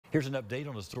Here's an update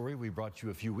on a story we brought you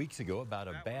a few weeks ago about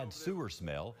a bad sewer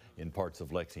smell in parts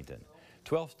of Lexington.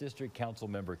 12th District Council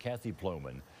member Kathy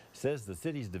Ploman says the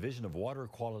city's Division of Water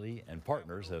Quality and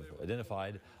partners have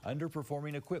identified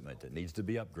underperforming equipment that needs to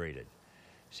be upgraded.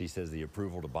 She says the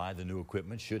approval to buy the new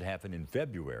equipment should happen in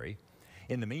February.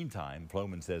 In the meantime,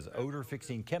 Ploman says odor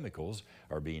fixing chemicals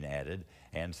are being added,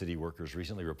 and city workers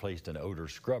recently replaced an odor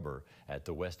scrubber at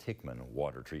the West Hickman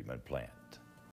water treatment plant.